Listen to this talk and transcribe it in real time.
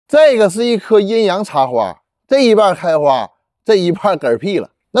这个是一棵阴阳茶花，这一半开花，这一半嗝屁了。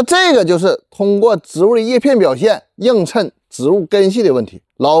那这个就是通过植物的叶片表现映衬植物根系的问题。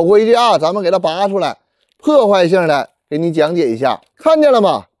老规矩啊，咱们给它拔出来，破坏性的给你讲解一下。看见了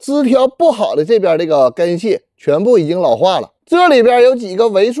吗？枝条不好的这边这个根系全部已经老化了，这里边有几个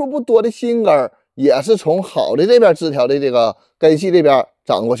为数不多的新根，也是从好的这边枝条的这个根系这边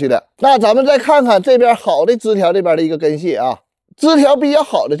长过去的。那咱们再看看这边好的枝条这边的一个根系啊，枝条比较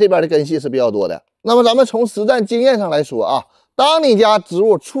好的这边的根系是比较多的。那么咱们从实战经验上来说啊，当你家植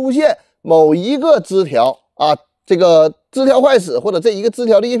物出现某一个枝条啊，这个枝条坏死或者这一个枝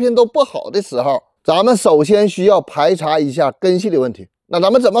条的叶片都不好的时候，咱们首先需要排查一下根系的问题。那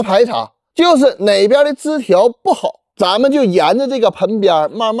咱们怎么排查？就是哪边的枝条不好，咱们就沿着这个盆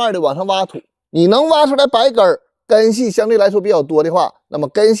边慢慢的往上挖土，你能挖出来白根儿，根系相对来说比较多的话，那么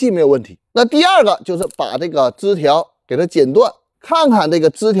根系没有问题。那第二个就是把这个枝条给它剪断，看看这个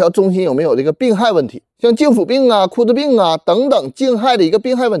枝条中心有没有这个病害问题，像茎腐病啊、枯枝病啊等等茎害的一个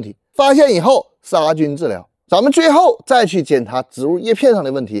病害问题，发现以后杀菌治疗。咱们最后再去检查植物叶片上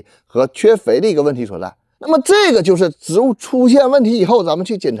的问题和缺肥的一个问题所在。那么这个就是植物出现问题以后咱们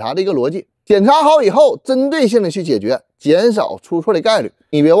去检查的一个逻辑。检查好以后，针对性的去解决，减少出错的概率。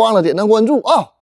你别忘了点赞关注啊！